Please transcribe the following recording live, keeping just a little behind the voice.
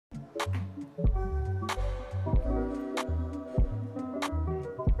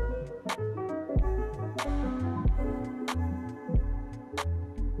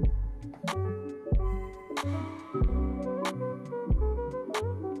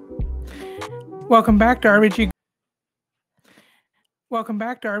Welcome back to RBG. Welcome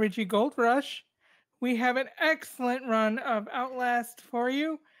back to RBG Gold Rush. We have an excellent run of Outlast for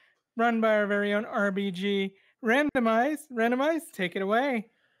you, run by our very own RBG. Randomize, take it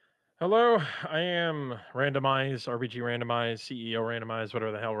away. Hello, I am Randomize, RBG Randomize, CEO Randomize,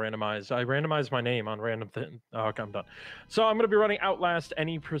 whatever the hell Randomize. I randomized my name on random thing. Oh, okay, I'm done. So I'm going to be running Outlast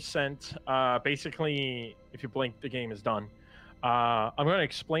any percent. Basically, if you blink, the game is done. I'm going to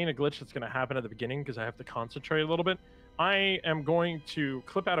explain a glitch that's going to happen at the beginning because I have to concentrate a little bit. I am going to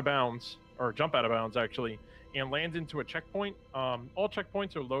clip out of bounds, or jump out of bounds actually, and land into a checkpoint. All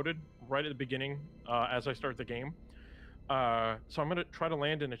checkpoints are loaded right at the beginning as I start the game. So I'm going to try to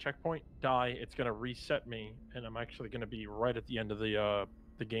land in a checkpoint, die, it's going to reset me, and I'm actually going to be right at the end of the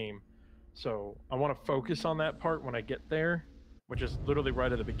game. So I want to focus on that part when I get there, which is literally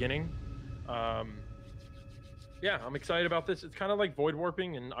right at the beginning. Yeah, I'm excited about this. It's kind of like void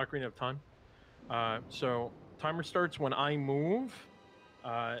warping in Ocarina of Time. So timer starts when I move.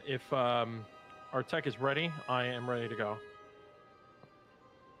 If our tech is ready, I am ready to go.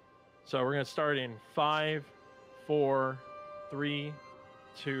 So we're going to start in 5, 4, 3,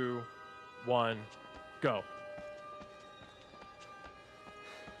 2, 1, go.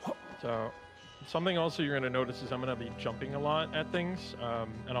 So something also you're going to notice is I'm going to be jumping a lot at things,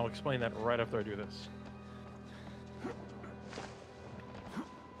 and I'll explain that right after I do this.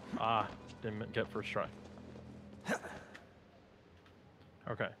 Ah, didn't get first try.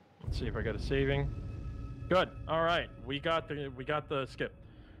 Okay, let's see if I got a saving. Good. All right, we got the skip.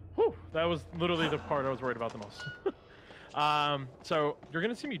 Whew, that was literally the part I was worried about the most. So you're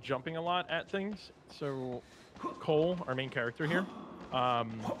gonna see me jumping a lot at things. So Cole, our main character here,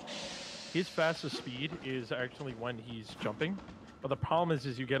 his fastest speed is actually when he's jumping. But the problem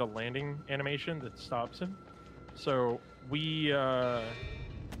is you get a landing animation that stops him. So we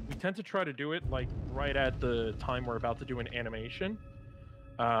tend to try to do it like right at the time we're about to do an animation.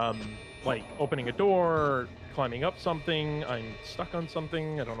 Like opening a door, climbing up something. I'm stuck on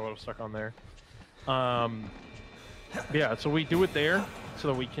something. I don't know what I'm stuck on there. Yeah, so we do it there so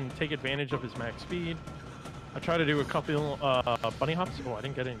that we can take advantage of his max speed. I try to do a couple bunny hops. Oh, I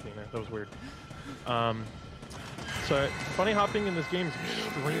didn't get anything there. That was weird. So bunny hopping in this game is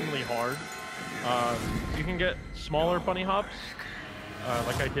extremely hard. You can get smaller bunny hops,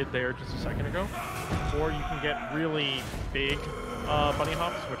 like I did there just a second ago, or you can get really big bunny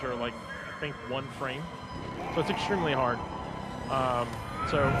hops, which are like, I think, 1 frame. So it's extremely hard.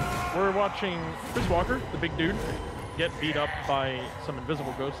 So we're watching Chris Walker, the big dude, get beat up by some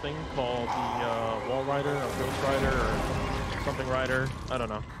invisible ghost thing called the Wall Rider or Ghost Rider or something Rider. I don't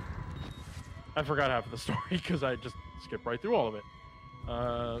know. I forgot half of the story because I just skipped right through all of it.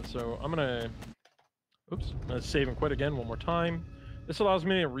 So I'm gonna save and quit again one more time. This allows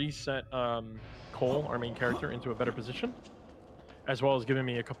me to reset Cole, our main character, into a better position, as well as giving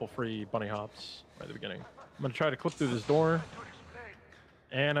me a couple free bunny hops right at the beginning. I'm gonna try to clip through this door,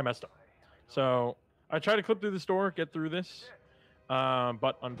 and I messed up. So I try to clip through this door, get through this,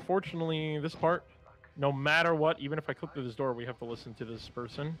 but unfortunately this part, no matter what, even if I clip through this door, we have to listen to this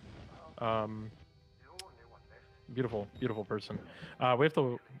person. Beautiful, beautiful person. We have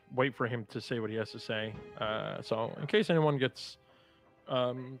to wait for him to say what he has to say. So in case anyone gets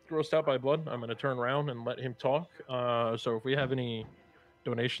grossed out by blood, I'm going to turn around and let him talk. So if we have any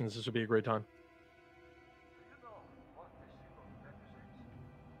donations, this would be a great time.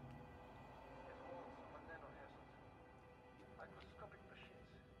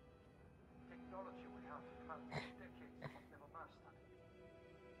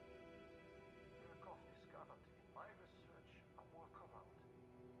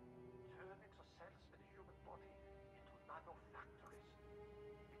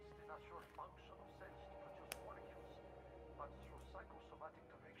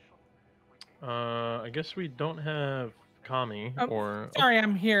 I guess we don't have Kami or... Sorry,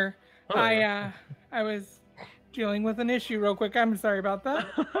 I'm here. Oh, I was dealing with an issue real quick. I'm sorry about that.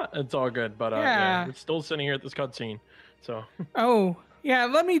 It's all good, but yeah, we're still sitting here at this cutscene, so... Oh, yeah,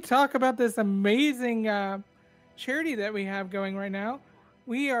 let me talk about this amazing charity that we have going right now.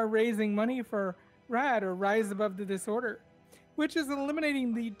 We are raising money for RAD, or Rise Above the Disorder, which is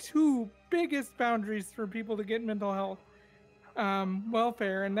eliminating the 2 biggest boundaries for people to get mental health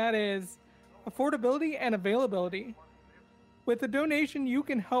welfare, and that is affordability and availability. With a donation, you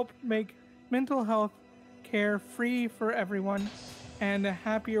can help make mental health care free for everyone and a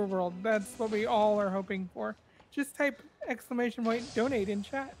happier world. That's what we all are hoping for. Just type !donate in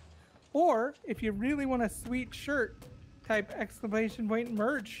chat. Or if you really want a sweet shirt, type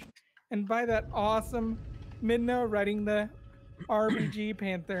 !merch and buy that awesome Midna riding the RBG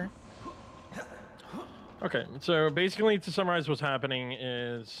Panther. Okay, so basically to summarize what's happening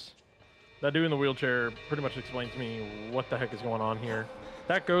is that dude in the wheelchair pretty much explained to me what the heck is going on here.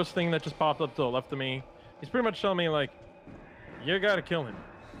 That ghost thing that just popped up to the left of me, he's pretty much telling me, like, you gotta kill him.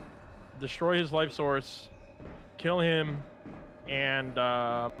 Destroy his life source, kill him, and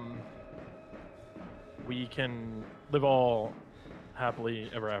we can live all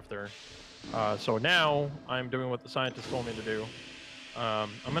happily ever after. So now I'm doing what the scientist told me to do. I'm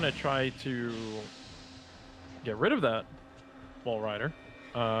gonna try to get rid of that wall rider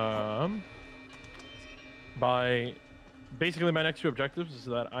by basically my next two objectives is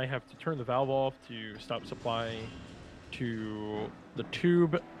that I have to turn the valve off to stop supply to the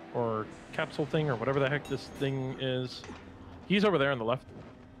tube or capsule thing or whatever the heck this thing is. He's over there on the left.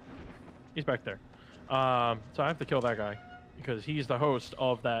 He's back there. So I have to kill that guy because he's the host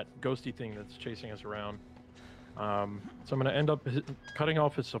of that ghosty thing that's chasing us around. So I'm going to end up cutting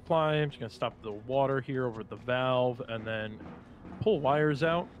off his supply. I'm just going to stop the water here over the valve and then pull wires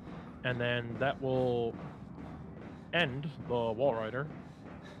out. And then that will end the wall rider.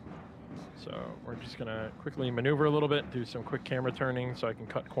 So we're just going to quickly maneuver a little bit, do some quick camera turning so I can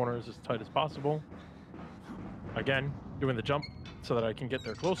cut corners as tight as possible. Again, doing the jump so that I can get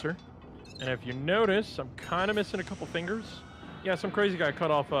there closer. And if you notice, I'm kind of missing a couple fingers. Yeah, some crazy guy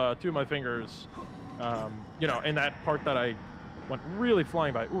cut off 2 of my fingers. You know, in that part that I went really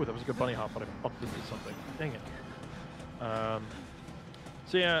flying by. Ooh, that was a good bunny hop, but I bumped into something. Dang it.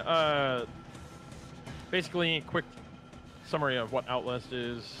 So yeah, basically, quick summary of what Outlast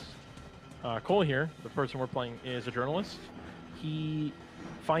is. Cole here, the person we're playing, is a journalist. He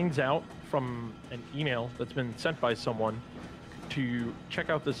finds out from an email that's been sent by someone to check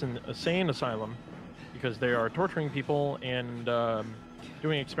out this insane asylum because they are torturing people and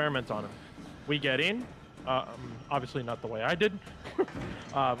doing experiments on them. We get in, obviously not the way I did,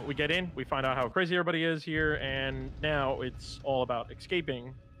 but we get in, we find out how crazy everybody is here, and now it's all about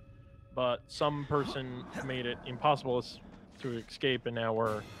escaping, but some person made it impossible to escape, and now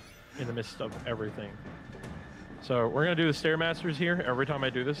we're in the midst of everything. So we're going to do the Stairmasters here. Every time I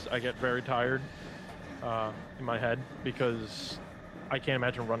do this, I get very tired in my head because I can't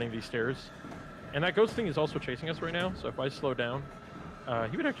imagine running these stairs. And that ghost thing is also chasing us right now, so if I slow down,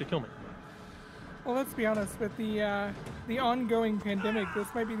 he would actually kill me. Well, let's be honest, with the ongoing pandemic, this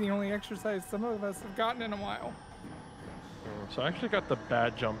might be the only exercise some of us have gotten in a while. So I actually got the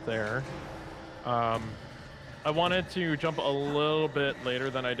bad jump there. I wanted to jump a little bit later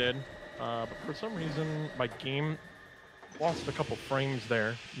than I did, but for some reason my game lost a couple frames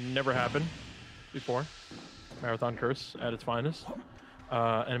there. Never happened before. Marathon curse at its finest.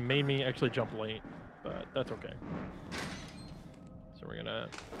 And it made me actually jump late, but that's okay. So we're gonna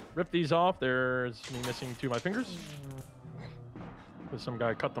rip these off. There's me missing 2 of my fingers. Because some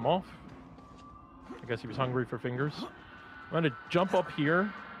guy cut them off. I guess he was hungry for fingers. I'm gonna jump up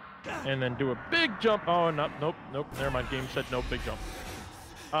here and then do a big jump. Oh, nope. Never mind. Game said no big jump.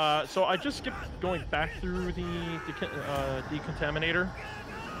 So I just skipped going back through the decontaminator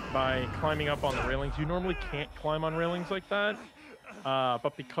by climbing up on the railings. You normally can't climb on railings like that,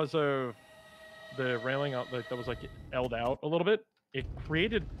 but because of the railing that was like L'd out a little bit, it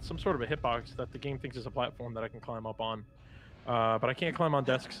created some sort of a hitbox that the game thinks is a platform that I can climb up on. But I can't climb on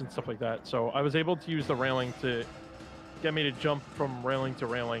desks and stuff like that. So I was able to use the railing to get me to jump from railing to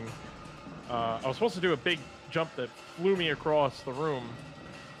railing. I was supposed to do a big jump that flew me across the room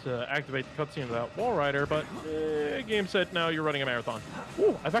to activate the cutscene of that wall rider, but game said, no, you're running a marathon.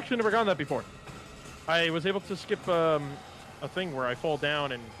 Ooh, I've actually never gone that before. I was able to skip a thing where I fall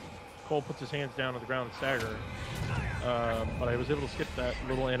down and Cole puts his hands down on the ground and stagger. But I was able to skip that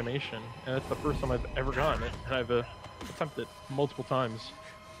little animation, and that's the first time I've ever gotten it, and I've attempted it multiple times.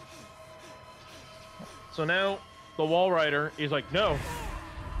 So now the wall rider is like, no,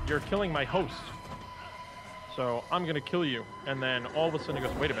 you're killing my host. So I'm gonna kill you. And then all of a sudden he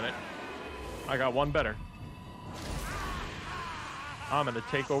goes, wait a minute, I got one better. I'm gonna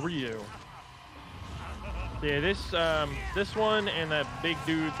take over you. Yeah, this one and that big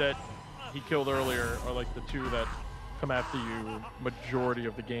dude that he killed earlier are like the 2 that come after you majority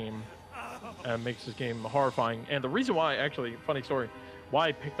of the game, and makes this game horrifying. And the reason why, actually, funny story, why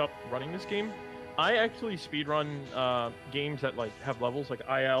I picked up running this game, I actually speedrun games that like have levels, like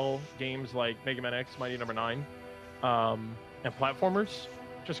IL games like Mega Man X, Mighty Number 9, and platformers,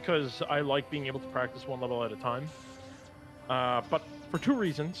 just because I like being able to practice one level at a time. But for 2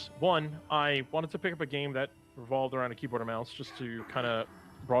 reasons. One, I wanted to pick up a game that revolved around a keyboard and mouse just to kind of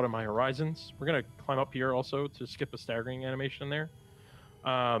broaden my horizons. We're going to climb up here also to skip a staggering animation there.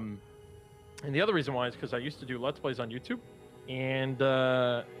 And the other reason why is because I used to do Let's Plays on YouTube, and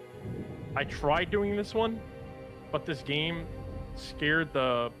I tried doing this one, but this game scared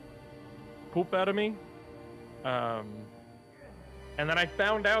the poop out of me. And then I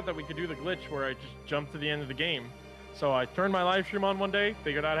found out that we could do the glitch where I just jumped to the end of the game. So I turned my live stream on one day,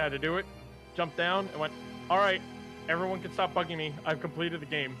 figured out how to do it, jumped down, and went, all right, everyone can stop bugging me. I've completed the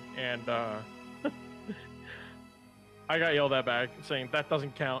game. And I got yelled at back saying that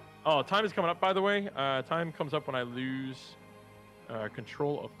doesn't count. Oh, time is coming up, by the way. Time comes up when I lose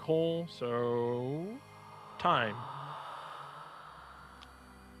control of Cole. So time.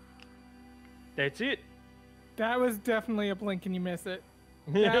 That's it. That was definitely a blink and you miss it.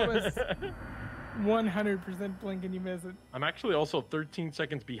 That was 100% blink and you miss it. I'm actually also 13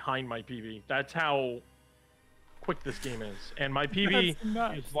 seconds behind my PB. That's how quick this game is. And my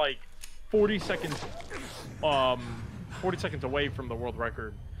PB is like 40 seconds 40 seconds away from the world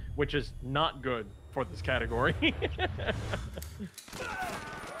record, which is not good for this category.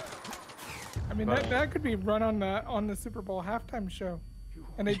 I mean, that could be run on the Super Bowl halftime show,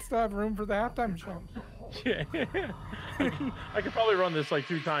 and they'd still have room for the halftime show. Yeah. I could probably run this like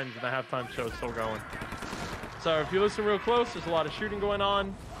 2 times and the halftime show is still going. So if you listen real close, there's a lot of shooting going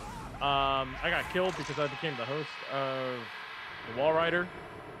on. I got killed because I became the host of the Wall Rider.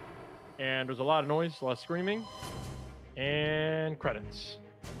 And there's a lot of noise, a lot of screaming. And credits.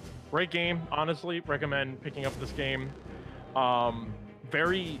 Great game. Honestly, recommend picking up this game.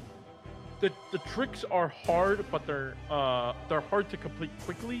 The tricks are hard, but they're hard to complete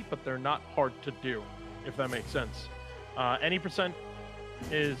quickly, but they're not hard to do, if that makes sense. Any percent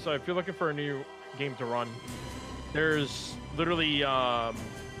is if you're looking for a new game to run, there's literally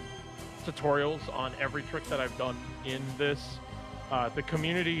tutorials on every trick that I've done in this. The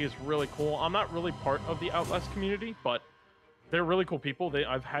community is really cool. I'm not really part of the Outlast community, but they're really cool people.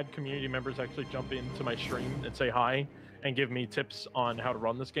 I've had community members actually jump into my stream and say hi and give me tips on how to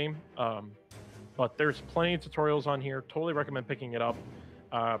run this game. But there's plenty of tutorials on here. Totally recommend picking it up.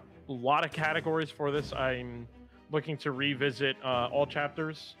 A lot of categories for this. I'm looking to revisit all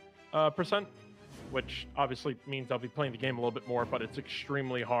chapters percent, which obviously means I'll be playing the game a little bit more, but it's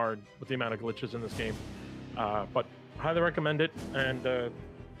extremely hard with the amount of glitches in this game. But highly recommend it, and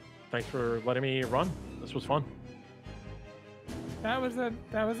thanks for letting me run. This was fun. That was an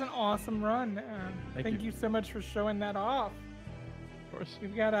awesome run. Thank you so much for showing that off. Of course.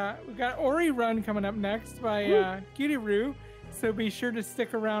 We've got Ori run coming up next by Kiriru, so be sure to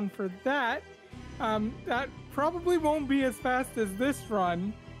stick around for that. That probably won't be as fast as this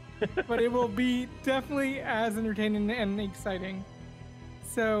run, but it will be definitely as entertaining and exciting.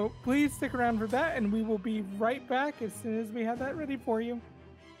 So please stick around for that, and we will be right back as soon as we have that ready for you.